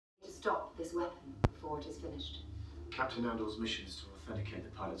stop this weapon before it is finished. Captain Andor's mission is to authenticate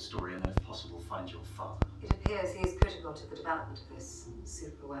the pilot's story and then, if possible, find your father. It appears he is critical to the development of this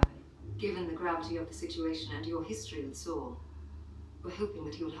super weapon. Given the gravity of the situation and your history with Saul, we're hoping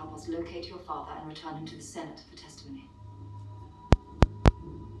that he will help us locate your father and return him to the Senate for testimony.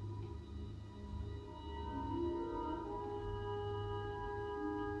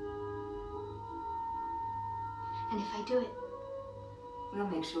 And if I do it? We'll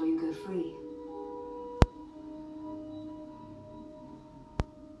make sure you go free.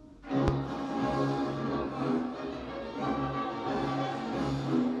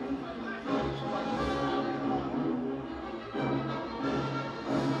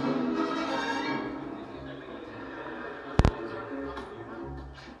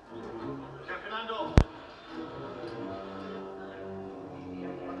 Captain Andor!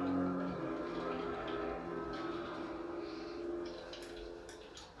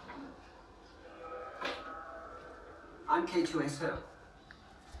 I'm K2SO.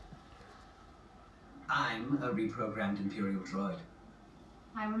 I'm a reprogrammed Imperial droid.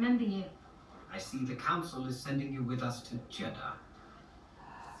 I remember you. I see the Council is sending you with us to Jeddah.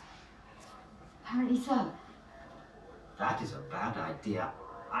 Apparently so. That is a bad idea.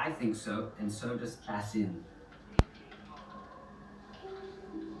 I think so, and so does Cassin.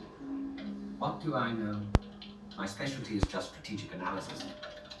 What do I know? My specialty is just strategic analysis.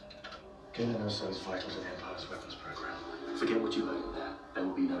 Killing Urso is vital to the Empire's weapons program. Forget what you learned there. There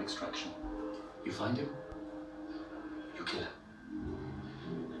will be no extraction. You find him, you kill him.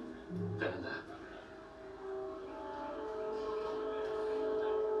 Then and there.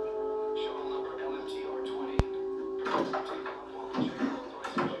 Shuttle number LMTR-20.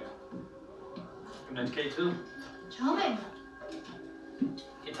 Commander K2. Charming.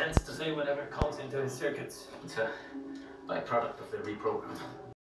 He tends to say whatever comes into his circuits. It's a byproduct of the reprogram.